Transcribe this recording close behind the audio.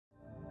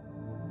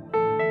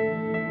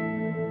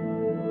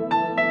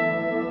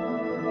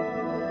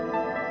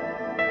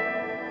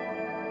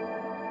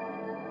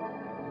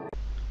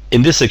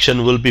In this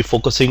section, we'll be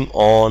focusing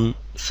on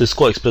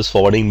Cisco Express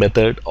Forwarding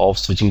method of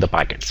switching the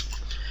packets.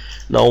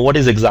 Now, what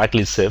is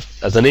exactly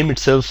CEF? As the name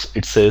itself,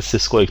 it says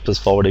Cisco Express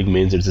Forwarding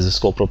means it's a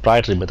Cisco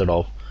proprietary method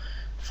of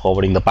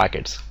forwarding the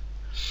packets.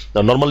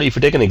 Now, normally, if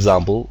you take an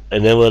example,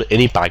 whenever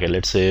any packet,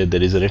 let's say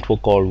there is a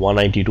network called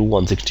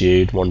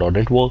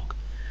 192.168.1.network,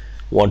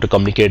 want to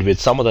communicate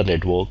with some other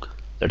network,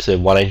 let's say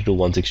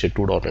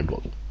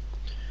 192.168.2.network.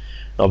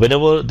 Now,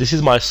 whenever this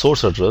is my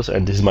source address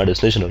and this is my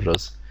destination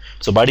address,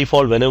 so by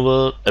default,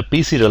 whenever a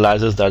PC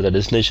realizes that the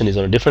destination is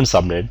on a different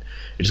subnet,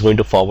 it's going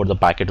to forward the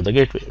packet to the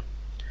gateway.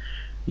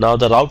 Now,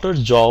 the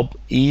router's job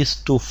is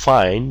to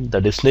find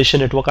the destination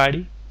network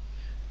ID.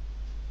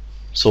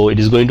 So it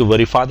is going to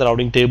verify the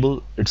routing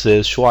table. It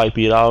says show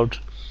IP route,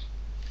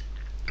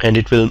 and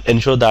it will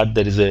ensure that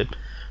there is a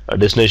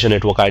destination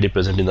network ID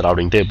present in the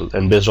routing table.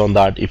 And based on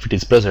that, if it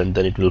is present,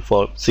 then it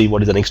will see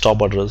what is the next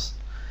hop address.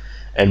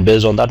 And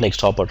based on that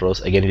next hop address,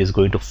 again, it is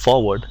going to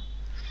forward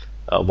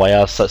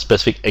via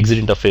specific exit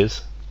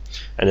interface,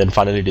 and then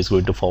finally it is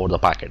going to forward the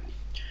packet.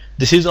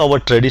 This is our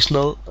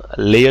traditional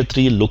layer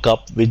 3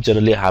 lookup, which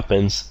generally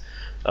happens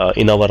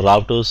in our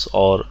routers,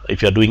 or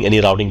if you are doing any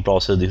routing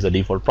process, this is the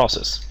default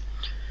process.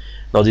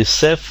 Now, this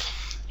CEF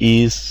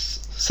is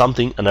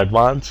something an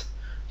advance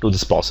to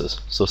this process.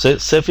 So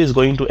CEF is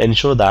going to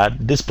ensure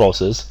that this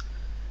process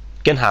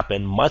can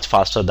happen much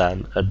faster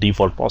than a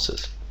default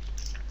process.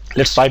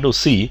 Let's try to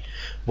see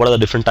what are the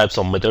different types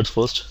of methods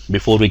first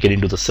before we get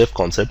into the CEF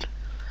concept.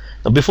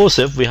 Now, before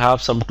CEF, we have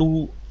some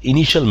two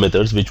initial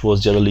methods which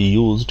was generally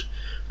used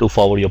to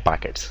forward your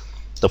packets.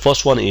 The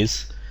first one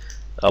is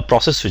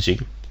process switching.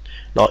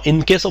 Now,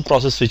 in case of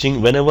process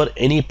switching, whenever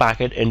any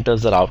packet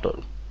enters the router,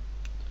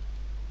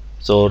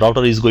 so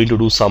router is going to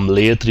do some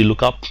layer 3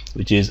 lookup,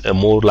 which is a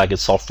more like a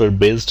software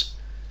based.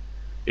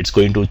 It's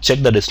going to check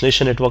the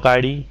destination network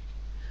ID,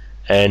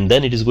 and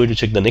then it is going to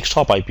check the next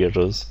hop IP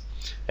address,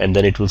 and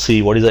then it will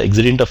see what is the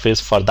exit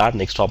interface for that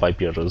next hop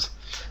IP address,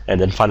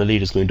 and then finally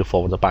it is going to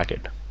forward the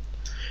packet.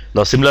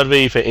 Now, similar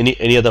way, if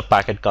any other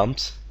packet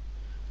comes,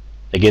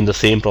 again the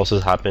same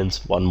process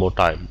happens one more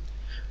time.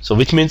 So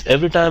which means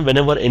every time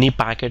whenever any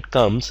packet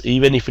comes,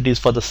 even if it is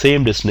for the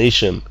same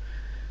destination,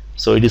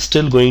 so it is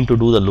still going to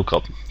do the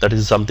lookup. That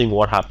is something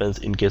what happens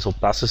in case of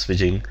process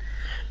switching.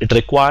 It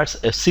requires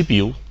a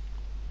CPU.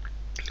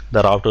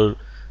 The router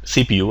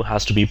CPU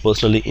has to be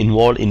personally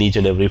involved in each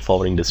and every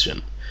forwarding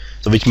decision.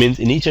 So which means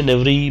in each and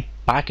every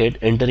packet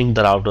entering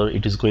the router,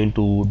 it is going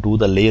to do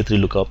the layer 3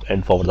 lookup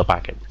and forward the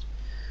packet.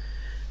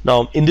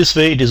 Now, in this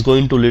way, it is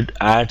going to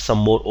add some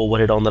more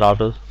overhead on the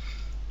router,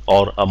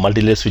 or a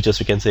multi-layer switches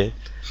we can say.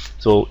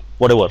 So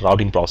whatever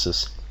routing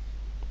process.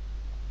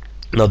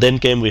 Now then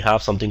we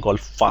have something called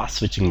fast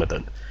switching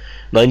method.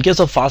 Now, in case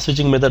of fast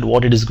switching method,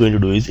 what it is going to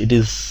do is it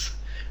is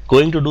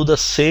going to do the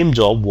same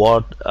job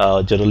what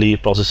generally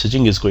process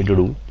switching is going to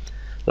do.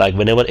 Like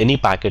whenever any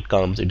packet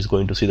comes, it is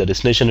going to see the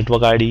destination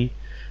network ID,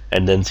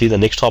 and then see the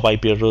next hop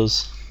IP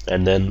address,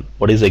 and then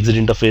what is the exit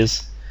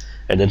interface,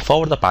 and then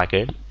forward the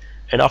packet.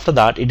 And after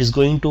that, it is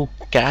going to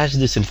cache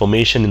this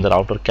information in the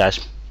router cache.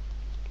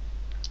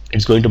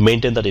 It's going to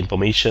maintain that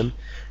information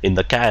in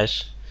the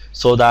cache,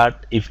 so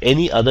that if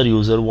any other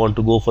user want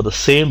to go for the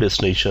same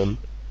destination,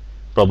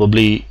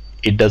 probably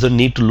it doesn't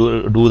need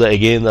to do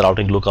the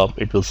routing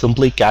lookup. It will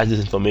simply cache this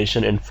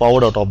information and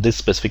forward out of this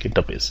specific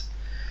interface.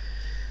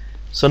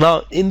 So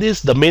now in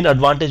this, the main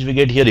advantage we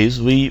get here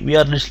is we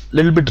are a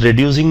little bit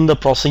reducing the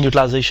processing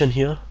utilization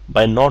here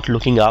by not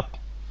looking up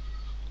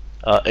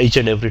each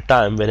and every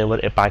time. Whenever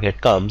a packet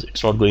comes,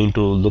 it's not going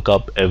to look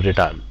up every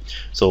time.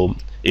 So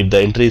if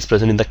the entry is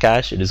present in the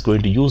cache, it is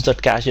going to use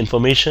that cache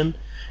information,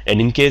 and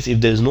in case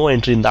if there is no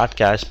entry in that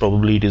cache,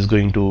 probably it is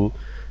going to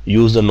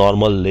use the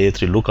normal layer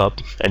 3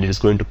 lookup, and it is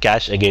going to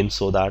cache again,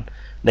 so that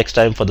next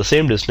time for the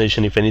same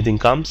destination, if anything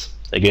comes,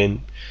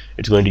 again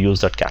it's going to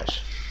use that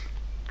cache.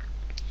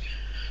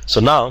 So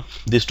now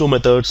these two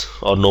methods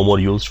are no more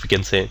used, we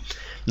can say.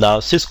 Now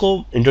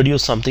Cisco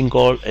introduced something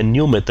called a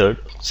new method,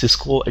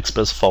 Cisco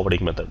Express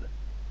Forwarding method.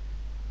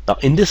 Now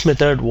in this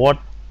method, what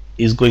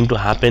is going to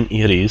happen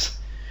here is,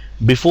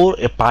 before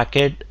a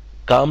packet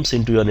comes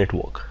into your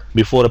network,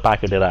 before a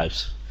packet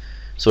arrives,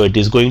 so it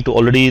is going to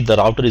the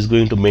router is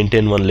going to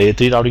maintain one layer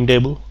 3 routing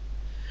table.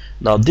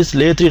 Now this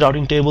layer 3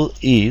 routing table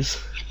is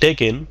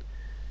taken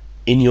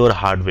in your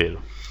hardware.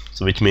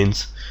 So which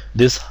means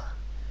this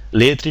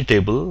layer 3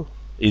 table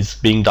is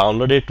being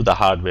downloaded to the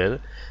hardware,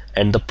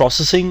 and the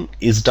processing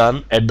is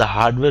done at the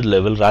hardware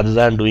level rather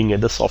than doing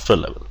at the software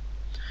level.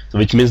 So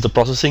which means the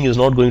processing is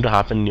not going to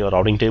happen in your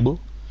routing table.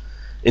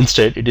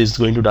 Instead, it is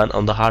going to done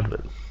on the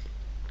hardware.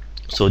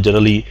 So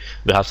generally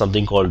we have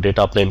something called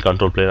data plane,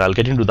 control plane. I'll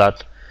get into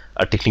that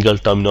technical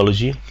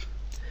terminology.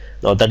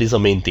 Now that is the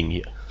main thing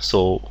here.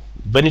 So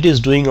when it is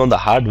doing on the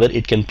hardware,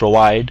 it can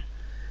provide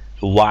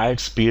wide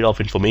speed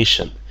of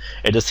information.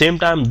 At the same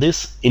time,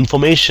 this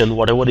information,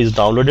 whatever is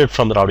downloaded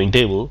from the routing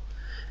table,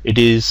 it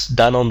is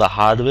done on the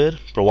hardware,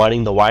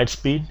 providing the wide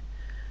speed.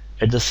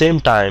 At the same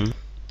time,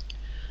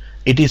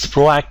 it is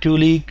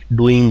proactively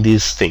doing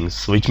these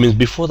things, which means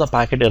before the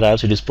packet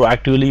arrives, it is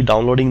proactively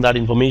downloading that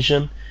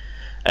information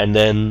and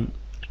then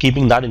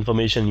keeping that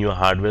information in your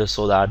hardware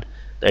so that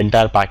the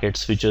entire packet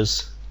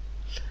switches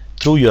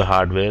through your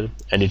hardware,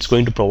 and it's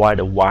going to provide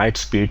a wide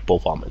speed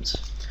performance.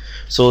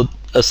 So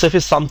CEF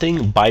is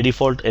something by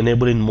default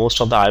enabled in most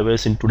of the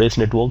iOS in today's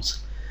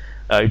networks.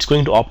 It's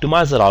going to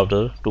optimize the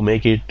router to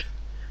make it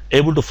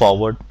able to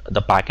forward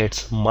the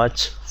packets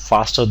much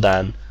faster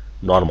than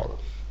normal.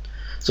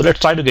 So let's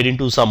try to get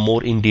into some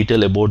more in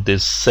detail about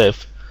this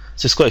CEF,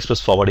 Cisco Express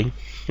Forwarding.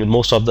 In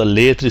most of the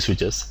layer 3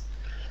 switches,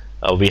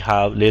 we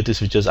have layer 3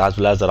 switches as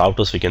well as the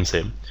routers, we can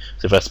say.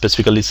 So if I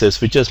specifically say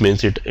switches,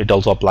 means it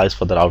also applies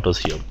for the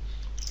routers here.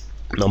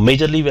 Now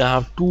majorly we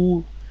have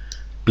two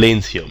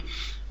planes here.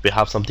 We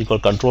have something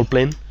called control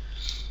plane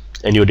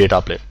and your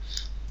data plane.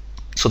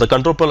 So the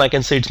control plane, I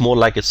can say it's more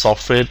like a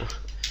software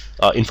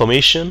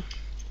information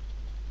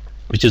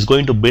which is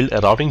going to build a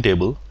routing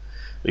table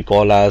we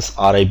call as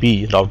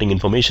RIB, routing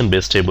information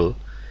based table,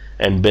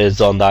 and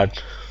based on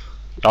that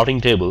routing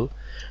table,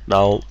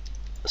 now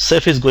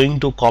CEF is going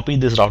to copy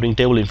this routing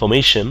table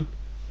information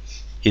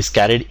is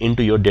carried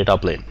into your data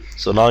plane.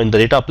 So now in the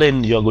data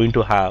plane you are going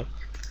to have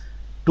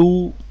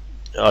two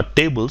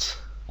tables.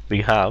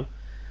 We have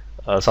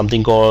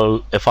something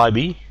called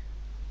FIB,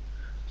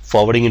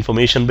 forwarding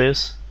information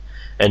base,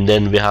 and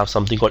then we have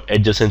something called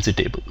adjacency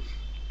table.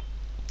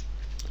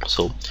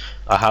 So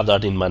I have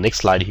that in my next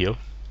slide here.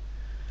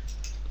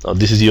 Now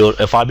this is your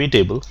FIB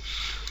table.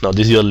 Now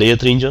this is your layer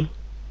 3 engine,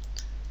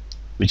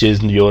 which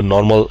is your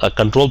normal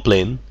control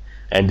plane,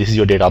 and this is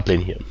your data plane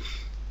here.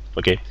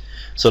 Okay,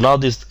 so now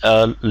this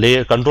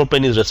layer control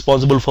plane is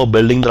responsible for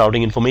building the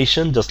routing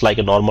information just like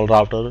a normal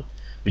router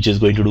which is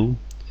going to do,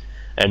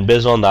 and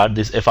based on that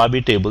this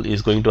FIB table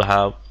is going to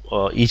have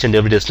each and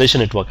every destination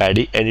network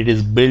ID, and it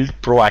is built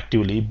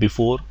proactively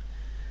before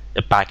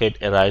a packet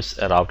arrives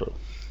a router.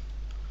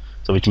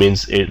 So which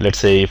means let's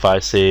say if I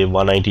say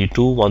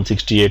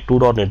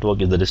 192.168.2.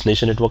 network is the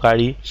destination network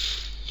ID,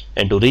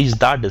 and to reach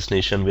that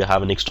destination we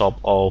have a next hop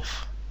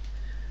of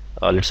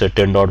let's say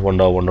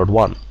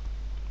 10.1.1.1.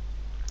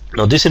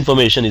 Now this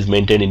information is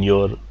maintained in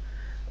your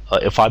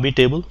FIB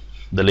table,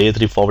 the layer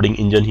 3 forwarding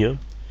engine here,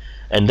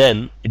 and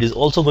then it is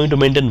also going to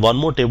maintain one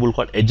more table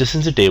called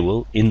adjacency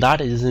table. In that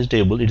adjacency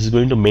table it is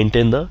going to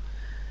maintain the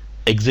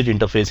exit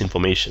interface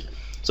information.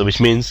 So which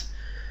means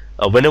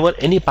whenever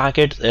any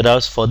packet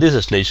arrives for this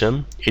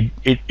destination,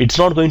 it's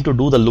not going to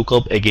do the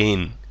lookup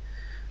again.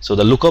 So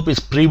the lookup is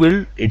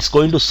pre-built. It's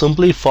going to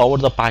simply forward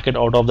the packet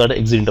out of that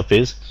exit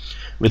interface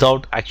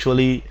without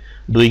actually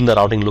doing the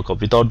routing lookup,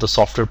 without the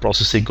software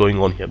processing going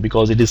on here,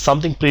 because it is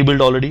something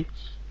pre-built already.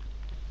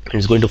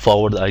 It's going to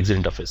forward the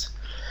exit interface,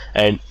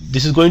 and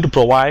this is going to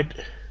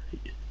provide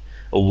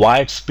a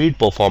wide speed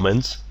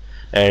performance,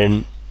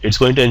 and it's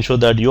going to ensure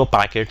that your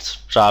packets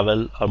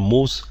travel or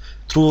moves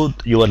through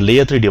your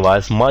layer 3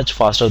 device much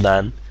faster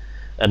than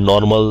a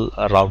normal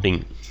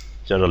routing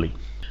generally.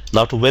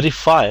 Now to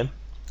verify,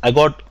 I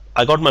got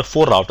my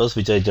 4 routers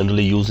which I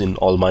generally use in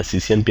all my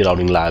CCNP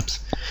routing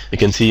labs. You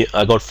can see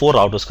I got 4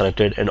 routers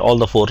connected, and all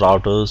the 4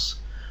 routers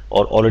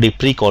are already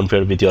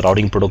pre-configured with your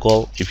routing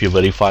protocol. If you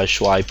verify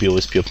show IP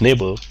OSP of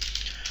neighbor,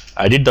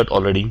 I did that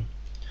already.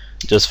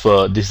 Just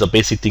for this is the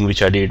basic thing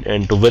which I did.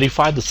 And to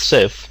verify the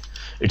CEF,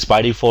 it's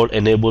by default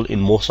enabled in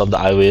most of the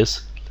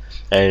iOS,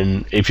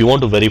 and if you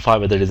want to verify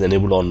whether it is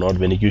enabled or not,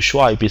 when you use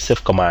show IP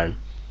CEF command,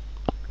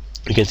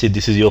 you can see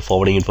this is your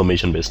forwarding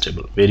information based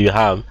table where you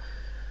have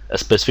a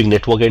specific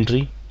network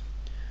entry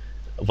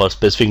for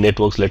specific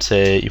networks. Let's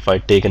say if I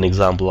take an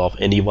example of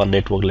any one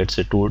network, let's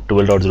say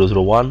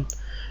 12.0.0.1,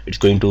 it's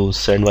going to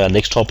send via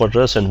next hop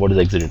address and what is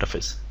exit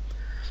interface.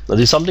 Now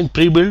this is something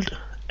pre-built,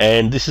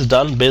 and this is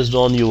done based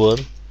on your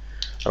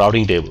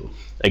routing table.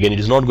 Again, it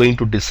is not going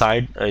to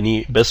decide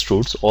any best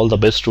routes, all the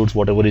best routes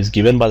whatever is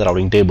given by the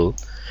routing table,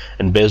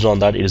 and based on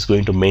that it is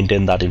going to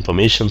maintain that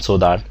information, so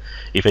that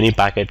if any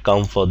packet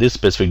comes for these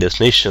specific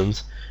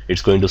destinations,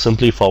 it's going to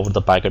simply forward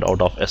the packet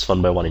out of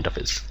S1 by 1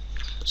 interface.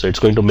 So it's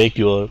going to make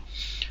your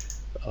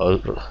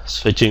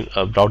switching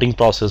routing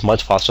process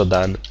much faster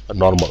than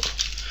normal.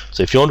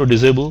 So if you want to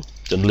disable,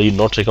 generally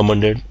not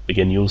recommended, we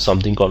can use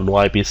something called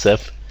no IP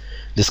CEF.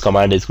 This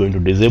command is going to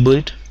disable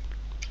it,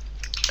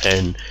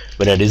 and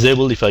when I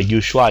disable, if I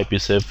use show IP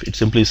CEF, it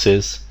simply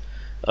says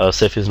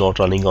CEF is not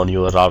running on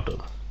your router.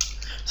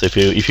 So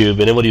if you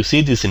whenever you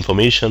see this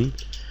information,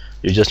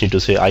 you just need to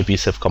say IP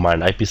CEF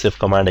command. IP CEF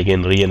command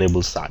again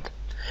re-enables that.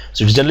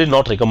 So it's generally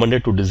not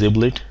recommended to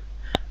disable it,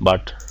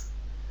 but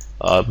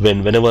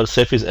whenever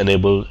CEF is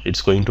enabled,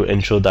 it's going to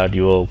ensure that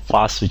your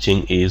fast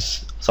switching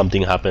is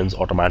something happens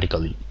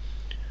automatically.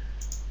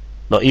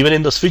 Now even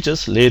in the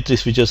switches, layer 3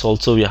 switches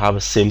also we have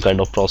the same kind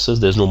of process.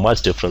 There's no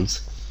much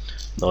difference.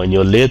 Now in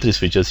your layer 3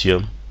 switches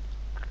here,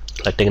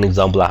 like take an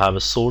example, I have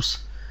a source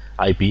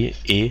IP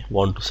A,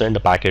 want to send a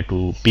packet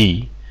to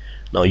B.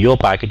 Now your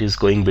packet is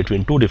going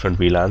between 2 different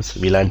VLANs,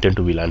 VLAN 10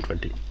 to VLAN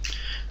 20.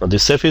 Now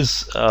this CEF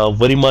is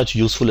very much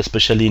useful,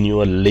 especially in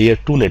your layer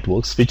 2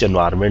 network switch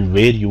environment,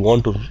 where you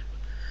want to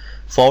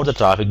forward the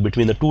traffic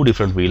between the 2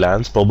 different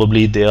VLANs.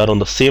 Probably they are on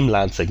the same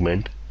LAN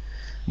segment,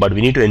 but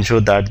we need to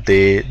ensure that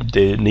they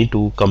need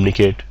to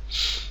communicate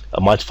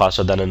much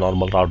faster than a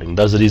normal routing.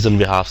 That's the reason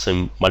we have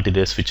some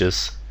multi-layer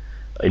switches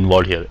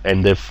involved here,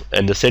 and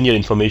they send your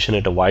information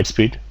at a wide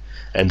speed,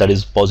 and that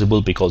is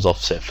possible because of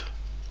CEF.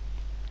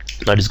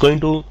 Now it is going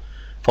to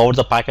forward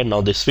the packet.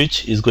 Now the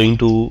switch is going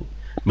to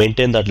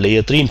maintain that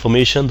layer 3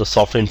 information, the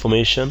software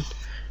information.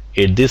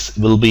 This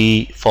will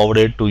be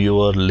forwarded to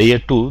your layer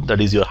 2,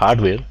 that is your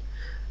hardware,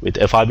 with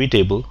FIB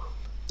table,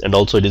 and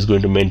also it is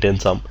going to maintain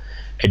some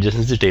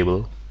adjacency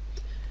table,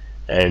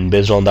 and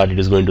based on that it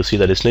is going to see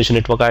the destination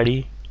network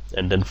ID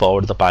and then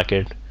forward the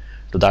packet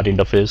to that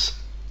interface.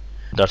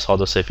 That's how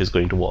the CEF is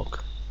going to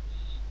work.